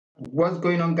What's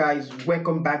going on, guys?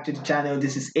 Welcome back to the channel.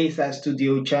 This is ASA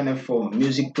Studio channel for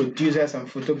music producers and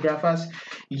photographers.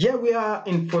 Here we are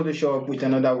in Photoshop with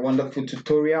another wonderful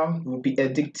tutorial. We'll be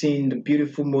editing the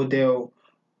beautiful model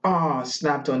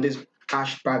snapped on this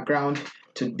ash background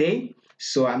today.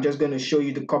 So I'm just going to show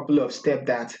you the couple of steps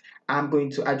that I'm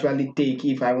going to actually take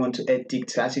if I want to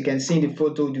edit. As you can see in the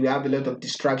photo, we have a lot of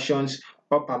distractions.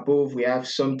 Up above we have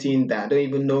something that I don't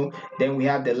even know. Then we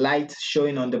have the light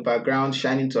showing on the background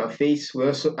shining to our face. We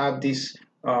also have this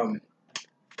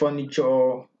furniture,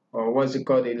 or what's it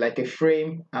called, like a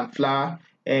frame and flower,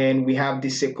 and we have the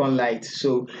second light.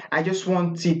 So I just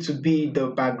want it to be the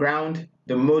background,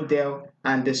 the model,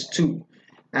 and the stool,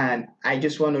 and I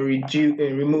just want to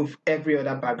remove every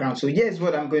other background. So here's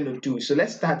what I'm going to do. So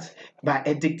let's start by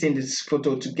editing this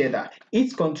photo together.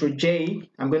 Hit Ctrl J.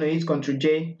 I'm going to hit Ctrl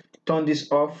J, turn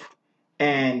this off,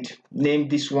 and name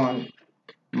this one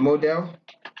model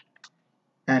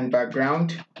and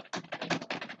background.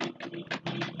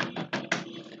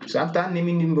 So after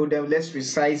naming the model, let's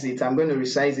resize it. I'm going to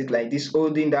resize it like this,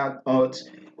 holding that Alt,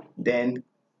 then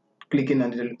clicking on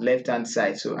the left hand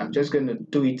side. So I'm just going to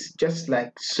do it just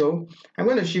like so. I'm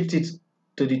going to shift it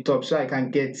to the top so I can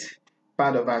get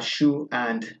part of our shoe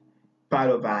and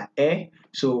part of our hair.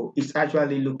 So it's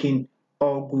actually looking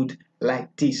all good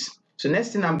like this. So next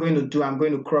thing I'm going to do, I'm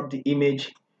going to crop the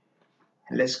image.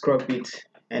 Let's crop it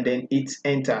and then hit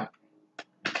enter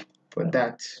for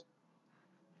that.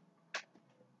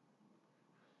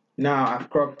 Now I've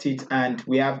cropped it and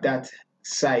we have that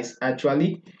size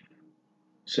actually.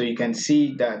 So you can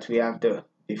see that we have the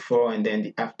before and then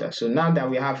the after. So now that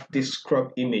we have this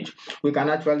crop image, we can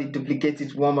actually duplicate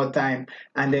it one more time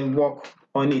and then work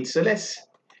on it. So let's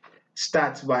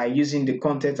start by using the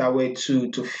content aware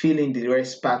tool to fill in the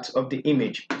rest part of the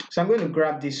image. So I'm going to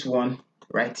grab this one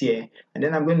right here, and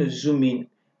then I'm going to zoom in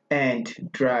and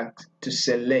drag to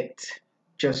select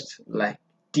just like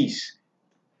this.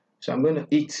 So I'm going to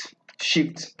hit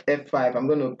Shift F5. I'm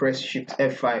going to press Shift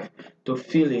F5 to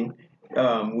fill in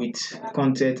with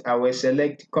content aware.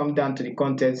 Come down to the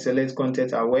content, select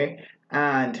content aware,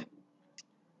 and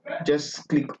just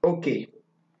click OK.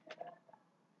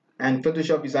 And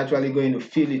Photoshop is actually going to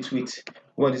fill it with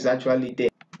what is actually there.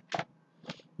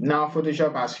 Now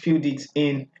Photoshop has filled it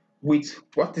in with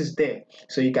what is there.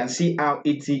 So you can see how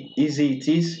easy it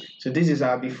is. So this is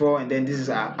our before and then this is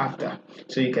our after.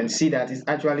 So you can see that it's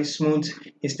actually smooth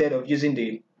instead of using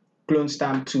the clone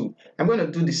stamp tool. I'm going to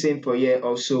do the same for here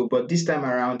also, but this time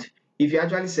around, if you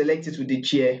actually select it with the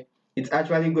chair, it's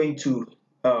actually going to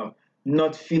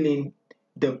not fill in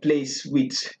the place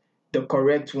with the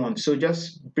correct one. So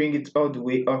just bring it all the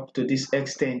way up to this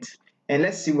extent, and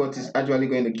let's see what it's actually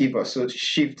going to give us. So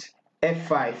Shift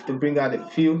F5 to bring out the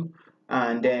fill,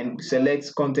 and then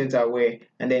select content aware,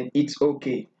 and then it's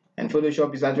OK. And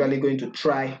Photoshop is actually going to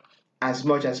try as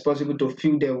much as possible to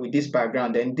fill there with this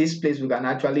background. And this place we can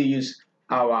actually use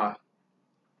our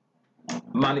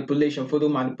manipulation, photo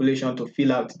manipulation, to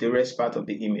fill out the rest part of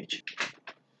the image.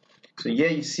 So here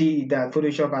you see that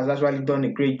Photoshop has actually done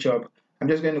a great job. I'm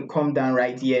just going to come down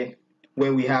right here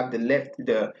where we have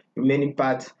the remaining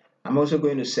part. I'm also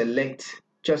going to select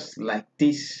just like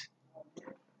this.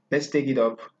 Let's take it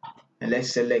up and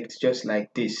let's select just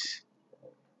like this,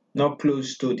 not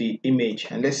close to the image,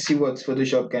 and let's see what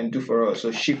Photoshop can do for us.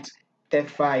 So Shift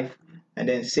F5 and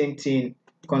then same thing,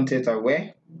 content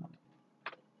aware.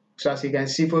 So as you can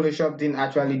see, Photoshop didn't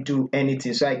actually do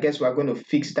anything. So I guess we're going to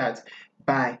fix that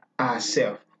by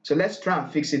ourselves. So let's try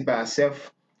and fix it by ourselves.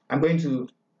 I'm going to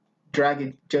drag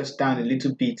it just down a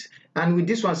little bit, and with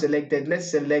this one selected, let's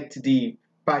select the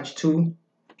patch tool,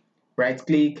 right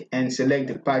click and select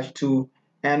the patch tool,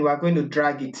 and we're going to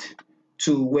drag it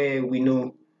to where we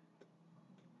know,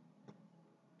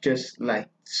 just like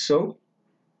so,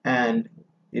 and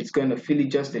it's going to fill it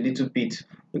just a little bit.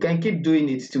 We can keep doing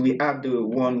it till we have the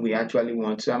one we actually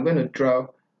want. So I'm going to draw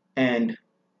and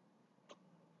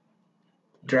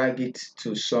drag it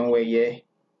to somewhere here,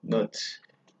 not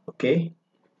okay.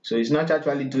 So it's not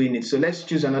actually doing it. So let's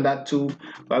choose another tool.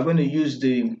 We're going to use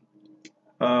the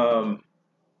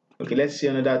okay, let's see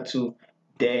another tool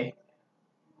there.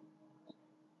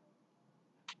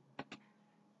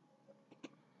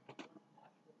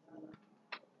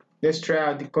 Let's try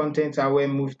out the content aware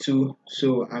move tool.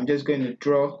 So I'm just going to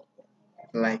draw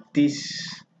like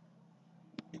this.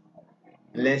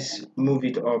 Let's move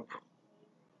it up.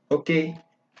 Okay,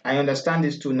 I understand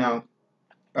this tool now.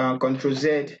 Ctrl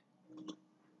Z.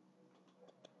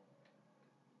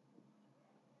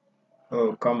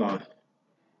 Oh, come on.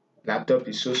 Laptop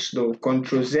is so slow.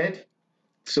 Ctrl Z.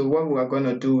 So what we are going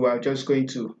to do, we're just going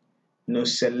to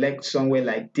select somewhere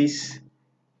like this,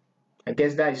 I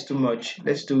guess that is too much.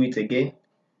 Let's do it again.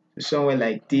 So somewhere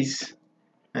like this,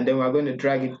 and then we're going to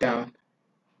drag it down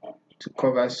to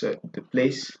cover the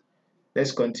place.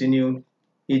 Let's continue.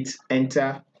 Hit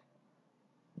enter.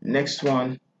 Next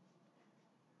one,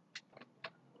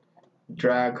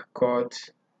 drag, cut,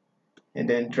 and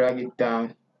then drag it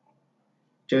down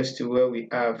just to where we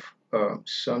have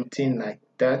something like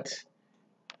that.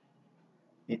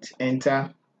 Hit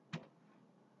enter.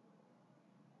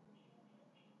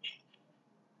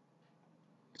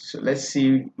 So let's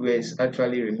see where it's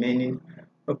actually remaining.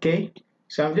 Okay,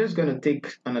 so I'm just going to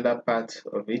take another part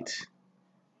of it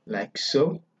like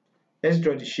so. Let's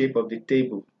draw the shape of the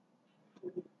table,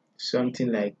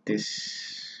 something like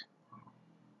this.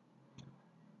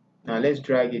 Now let's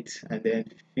drag it and then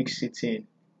fix it in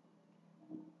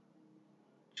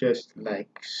just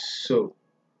like so.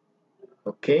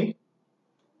 Okay,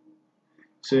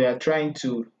 so we are trying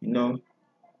to,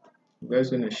 we're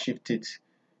just going to shift it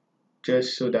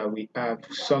just so that we have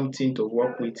something to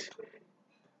work with.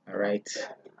 All right,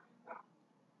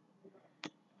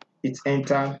 hit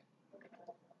enter.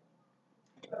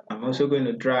 I'm also going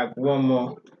to drag one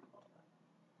more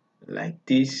like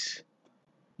this,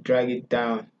 drag it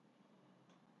down,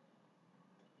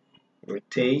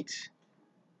 rotate.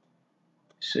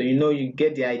 So you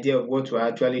get the idea of what we're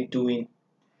actually doing.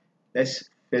 Let's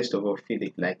first of all fill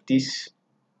it like this.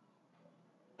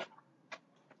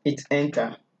 Hit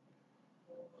enter.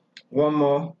 One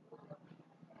more.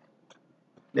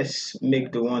 Let's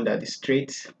make the one that is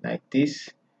straight like this.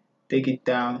 Take it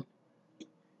down.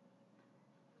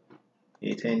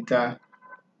 Hit enter.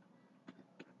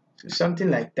 So something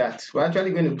like that. We're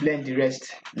actually going to blend the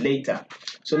rest later.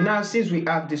 So now, since we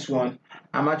have this one,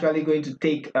 I'm actually going to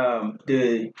take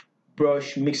the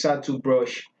brush, mixer tool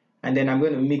brush, and then I'm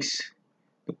going to mix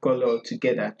the color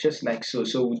together just like so.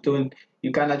 So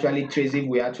you can actually trace if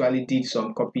we actually did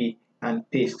some copy and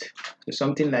paste. So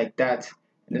something like that.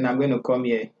 And then I'm going to come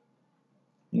here,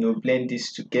 blend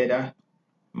this together.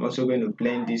 I'm also going to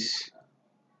blend this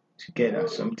together,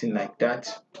 something like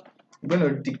that. I'm going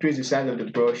to decrease the size of the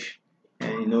brush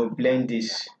and blend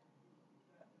this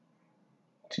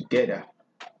together,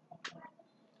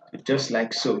 just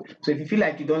like so. So if you feel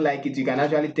like you don't like it, you can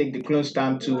actually take the clone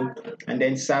stamp tool and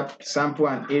then sample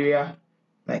an area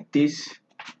like this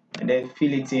and then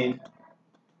fill it in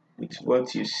with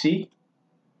what you see.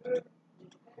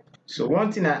 So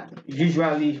one thing I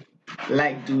usually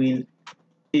like doing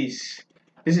is,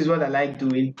 this is what I like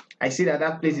doing. I see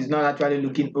that place is not actually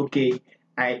looking okay.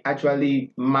 I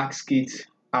actually mask it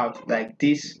out like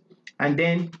this, and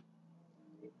then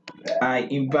I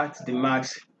invert the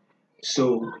mask.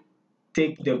 So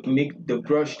make the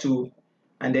brush tool,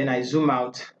 and then I zoom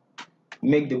out,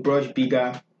 make the brush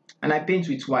bigger, and I paint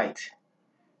with white.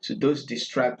 So those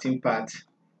distracting parts,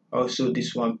 also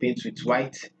this one, paint with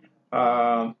white,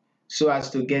 so as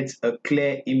to get a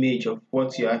clear image of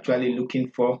what you're actually looking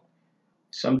for,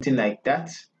 something like that.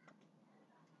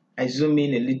 I zoom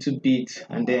in a little bit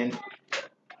and then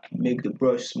make the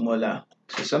brush smaller,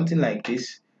 so something like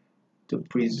this, to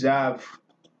preserve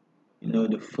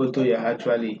the photo you're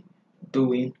actually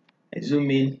doing. I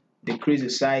zoom in, decrease the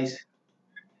size,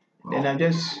 then I'm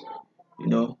just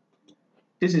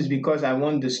this is because I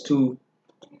want the stool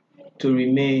to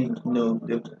remain,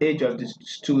 the edge of the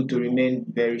stool to remain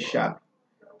very sharp.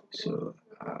 So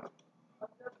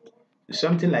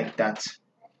something like that.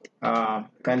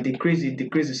 Can decrease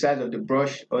the size of the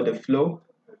brush or the flow.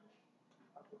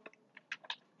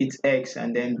 Hit X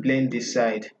and then blend this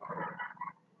side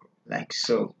like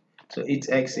so. So hit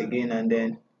X again, and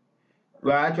then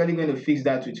we're actually going to fix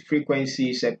that with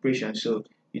frequency separation, so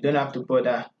you don't have to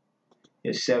bother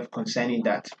yourself concerning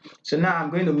that. So now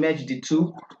I'm going to merge the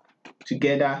two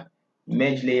together,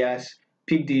 merge layers,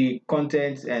 pick the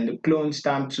content and the clone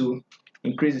stamp tool,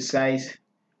 increase the size,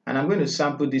 and I'm going to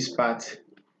sample this part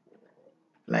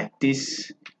like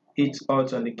this. Hit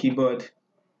Alt on the keyboard,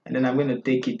 and then I'm going to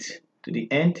take it to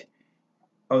the end.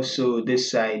 Also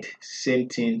this side, same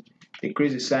thing,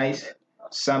 decrease the size,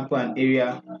 sample an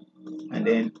area, and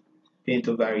then paint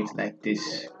over it like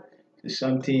this. So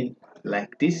something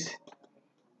like this.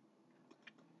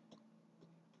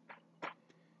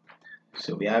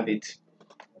 So we have it.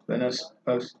 Let us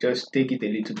just take it a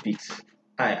little bit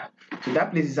higher. So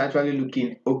that place is actually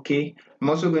looking okay. I'm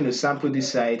also going to sample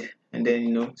this side, and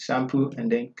then sample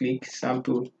and then click,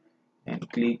 sample and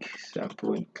click,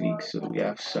 sample and click. So we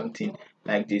have something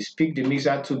like this. Pick the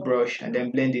mixer tool brush and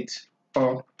then blend it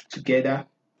all together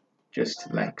just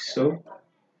like so.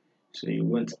 So you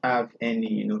won't have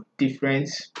any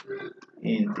difference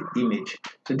in the image.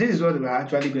 So this is what we're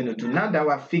actually going to do. Now that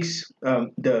we've fixed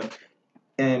the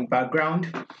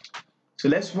background. So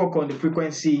let's work on the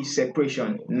frequency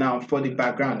separation now for the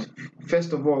background.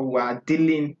 First of all, we are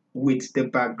dealing with the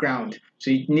background,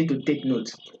 so you need to take note.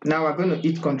 Now we're going to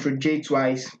hit Ctrl J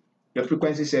twice, your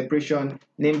frequency separation,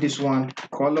 name this one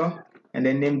color, and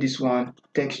then name this one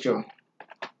texture.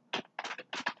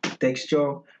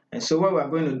 And so what we're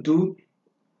going to do,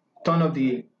 turn off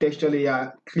the texture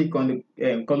layer, click on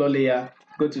the color layer,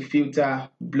 go to filter,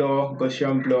 blur,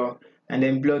 Gaussian blur, and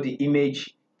then blur the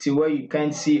image to where you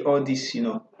can't see all this,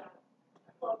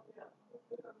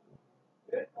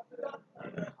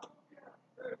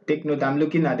 Take note, I'm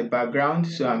looking at the background,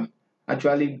 so I'm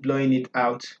actually blowing it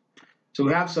out. So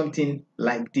we have something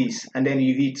like this, and then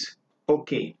you hit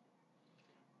OK.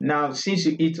 Now, since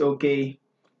you hit OK,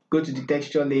 go to the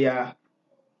texture layer,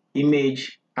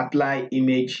 image, apply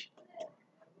image,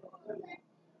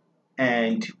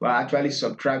 and we're actually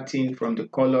subtracting from the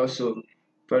color. So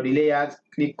for the layers,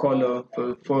 click color.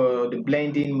 For the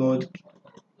blending mode,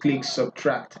 click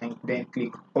subtract and then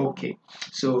click OK.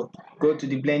 So go to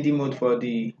the blending mode for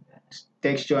the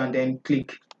texture and then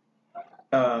click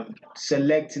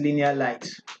select linear light.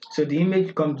 So the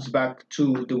image comes back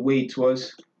to the way it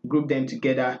was. Group them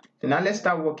together. So now let's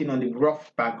start working on the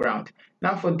rough background.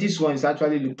 Now for this one, it's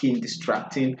actually looking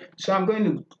distracting. So I'm going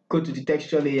to go to the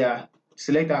texture layer,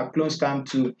 select our clone stamp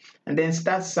tool, and then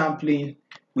start sampling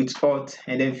with Alt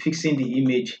and then fixing the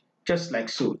image just like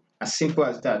so. As simple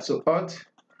as that. So Alt,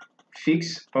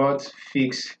 fix, Alt,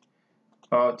 fix,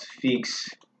 Alt, fix.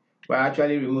 We're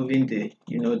actually removing the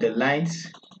the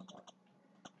lines.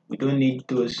 We don't need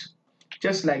those.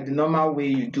 Just like the normal way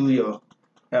you do your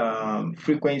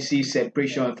frequency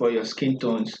separation for your skin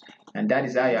tones, and that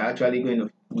is how you're actually going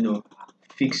to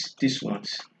fix these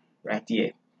ones right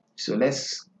here. So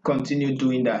let's continue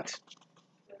doing that.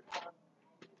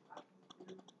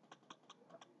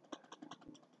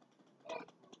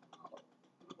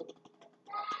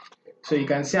 So you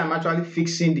can see I'm actually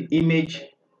fixing the image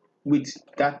with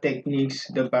that techniques,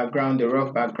 the background, the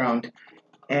rough background,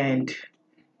 and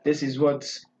this is what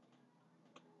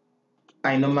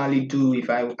I normally do if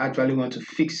I actually want to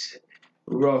fix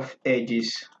rough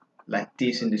edges like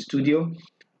this in the studio.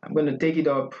 I'm going to take it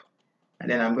up and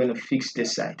then I'm going to fix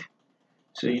this side.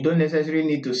 So you don't necessarily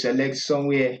need to select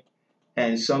somewhere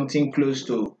and something close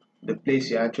to the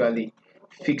place you're actually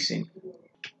fixing.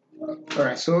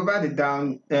 Alright, so over the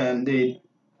down on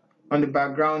the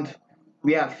background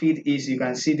where our feed is, you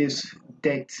can see this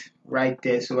depth right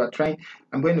there. So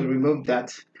I'm going to remove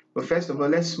that. But first of all,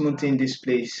 let's smoothen this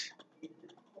place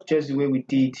just the way we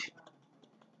did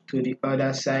to the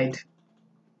other side.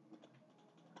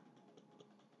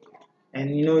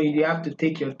 And you have to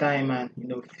take your time and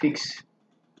fix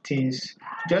things.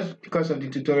 Just because of the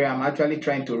tutorial, I'm actually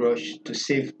trying to rush to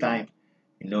save time,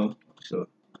 so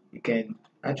you can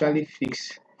actually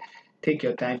take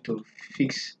your time to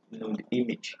fix the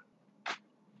image.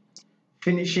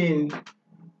 Finishing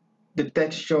the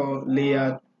texture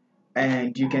layer,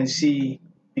 and you can see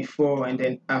before and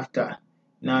then after.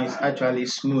 Now it's actually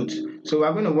smooth. So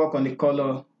we're going to work on the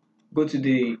color. Go to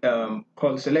the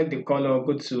select the color,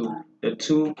 go to the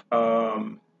tool,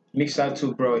 mixer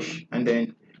tool brush, and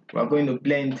then we're going to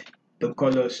blend the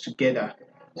colors together.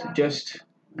 So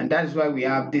and that's why we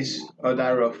have this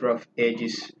other rough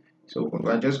edges. So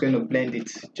we're just going to blend it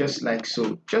just like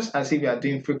so, just as if you are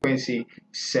doing frequency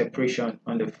separation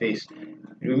on the face.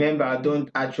 Remember, I don't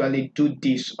actually do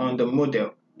this on the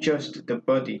model, just the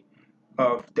body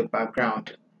of the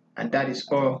background, and that is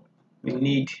all we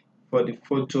need for the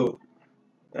photo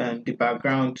and the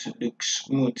background to look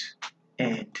smooth.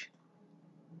 And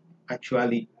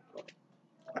actually,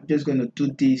 I'm just going to do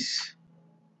this.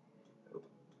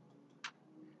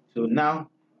 So now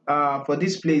for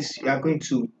this place, you are going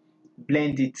to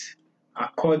blend it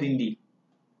accordingly.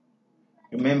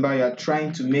 Remember, you are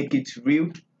trying to make it real,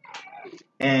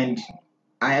 and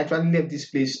I actually left this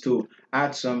place to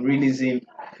add some realism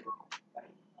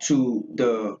to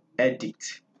the edit.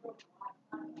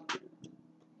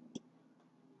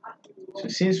 So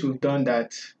since we've done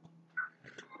that,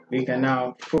 we can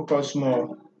now focus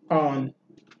more on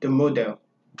the model.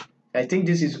 I think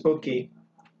this is okay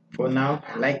for now.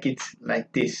 I like it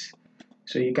like this.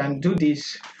 So you can do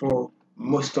this for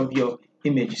most of your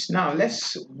images. Now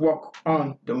let's work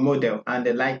on the model and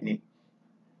the lighting.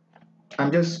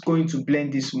 I'm just going to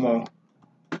blend this more,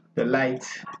 the light,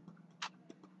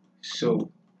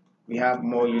 so we have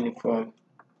more uniform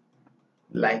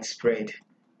light spread,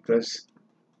 because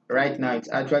right now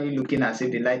it's actually looking as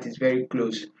if the light is very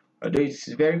close, although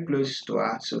it's very close to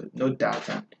her, so no doubt,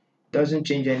 and doesn't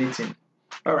change anything.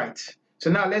 All right,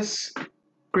 so now let's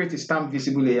create a stamp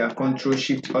visible layer, Control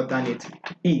Shift Alternate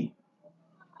E.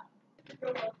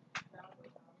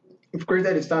 We've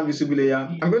created a stamp visible layer.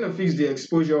 I'm going to fix the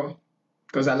exposure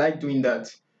because I like doing that.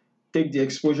 Take the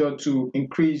exposure to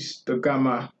increase the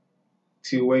gamma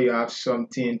to where you have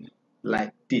something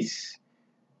like this.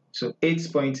 So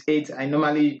 8.8, I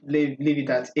normally leave it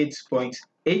at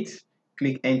 8.8.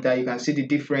 Click enter. You can see the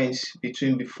difference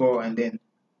between before and then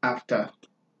after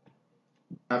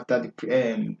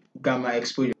the gamma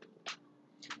exposure.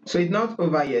 So it's not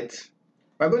over yet.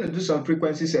 We're going to do some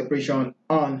frequency separation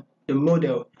on the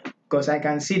model because I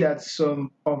can see that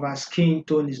some of our skin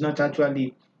tone is not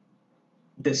actually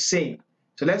the same.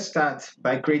 So let's start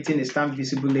by creating a stamp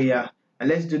visible layer, and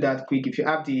let's do that quick. If you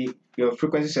have your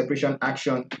frequency separation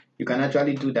action, you can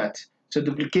actually do that. So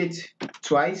duplicate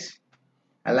twice.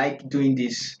 I like doing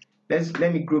this.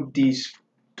 Let me group this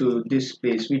to this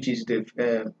place, which is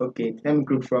the okay. Let me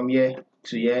group from here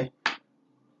to here.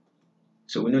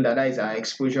 So we know that is our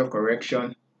exposure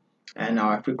correction and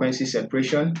our frequency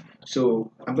separation.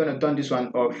 So I'm going to turn this one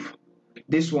off.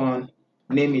 This one,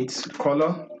 name it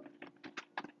color,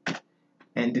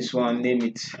 and this one, name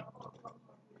it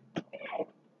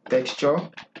texture.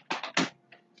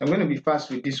 I'm going to be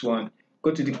fast with this one.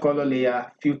 Go to the color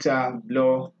layer, filter,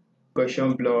 blur,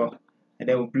 Gaussian blur, and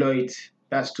then we'll blur it.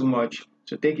 That's too much,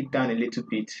 so take it down a little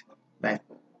bit, like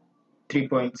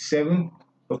 3.7.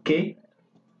 okay.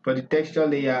 For the texture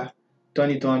layer,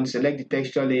 turn it on, select the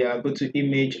texture layer, go to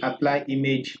image, apply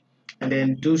image, and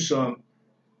then do some,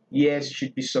 yes,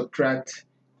 should be subtract,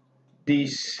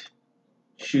 this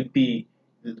should be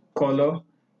color,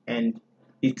 and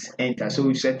it's enter. So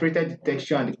we've separated the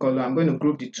texture and the color. I'm going to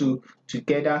group the two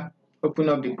together, open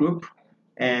up the group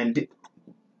and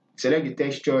select the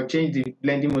texture, change the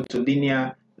blending mode to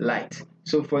linear light.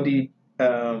 So for the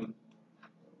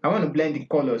I want to blend the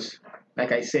colors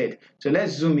like I said. So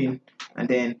let's zoom in and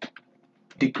then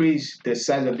decrease the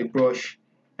size of the brush,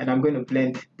 and I'm going to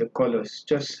blend the colors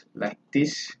just like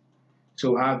this,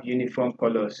 so have uniform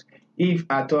colors. If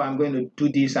at all I'm going to do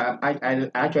this, I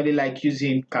actually like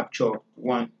using capture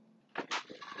one.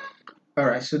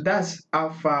 Alright, so that's how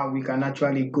far we can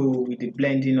actually go with the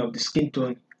blending of the skin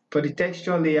tone. For the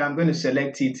texture layer, I'm going to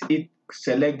select it,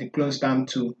 select the clone stamp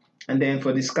tool, and then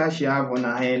for the sketch you have on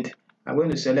our hand, I'm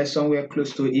going to select somewhere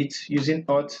close to it using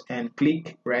Alt and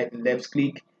click, right and left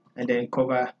click, and then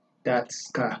cover that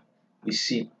scar we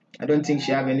see. I don't think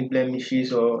she have any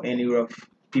blemishes or any rough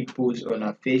pimples on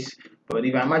her face, but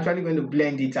if I'm actually going to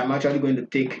blend it, I'm actually going to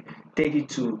take it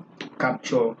to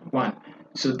capture one.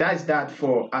 So that's that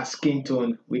for our skin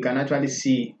tone. We can actually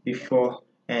see before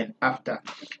and after.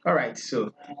 All right,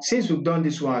 so since we've done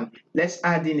this one, let's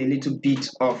add in a little bit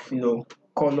of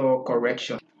color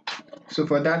correction. So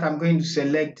for that, I'm going to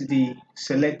select the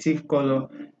selective color.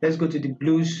 Let's go to the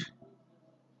blues,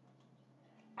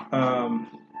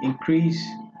 increase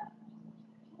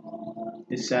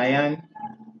the cyan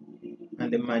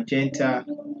and the magenta.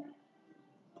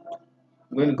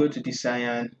 I'm going to go to the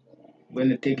cyan. I'm going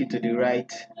to take it to the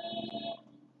right,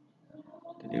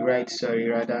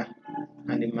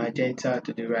 and the magenta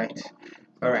to the right.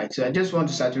 All right, so I just want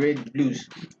to saturate the blues.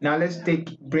 Now let's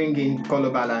bring in color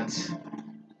balance.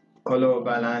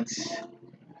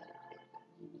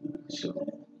 So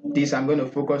this, I'm going to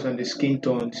focus on the skin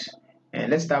tones,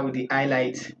 and let's start with the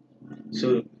highlight.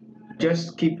 So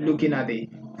just keep looking at the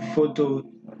photo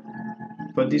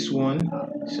for this one.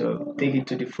 So take it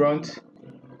to the front,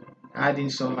 add in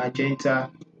some magenta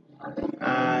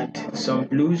and some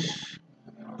blues.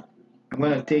 I'm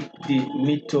going to take the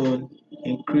mid-tone,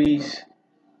 increase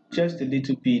just a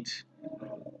little bit.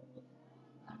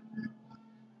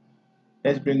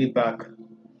 Let's bring it back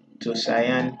to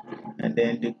cyan, and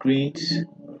then the greens.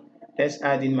 Let's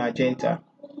add in magenta.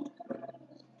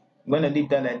 I'm going to leave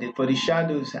that like that. For the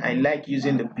shadows, I like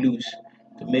using the blues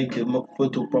to make the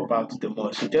photo pop out the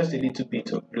most. So just a little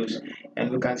bit of blues,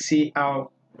 and we can see how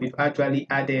we've actually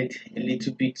added a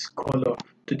little bit color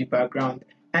to the background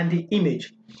and the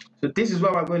image. So this is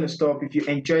where we're going to stop. If you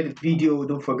enjoyed the video,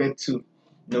 don't forget to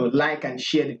like and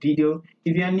share the video.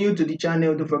 If you are new to the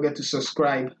channel, don't forget to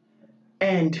subscribe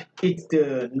and hit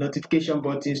the notification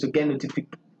buttons to get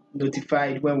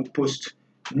notified when we post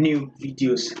new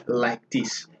videos like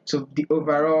this. So the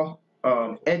overall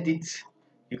edit,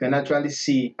 you can actually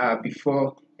see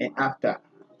before and after.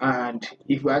 And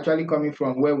if we're actually coming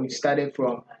from where we started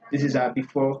from, this is our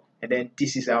before, and then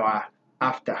this is our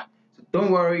after. So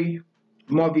don't worry,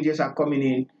 more videos are coming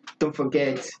in. Don't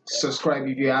forget, subscribe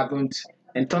if you haven't,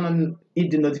 and hit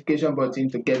the notification button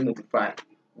to get notified.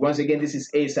 Once again, this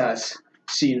is ASAS.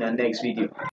 See you in the next video.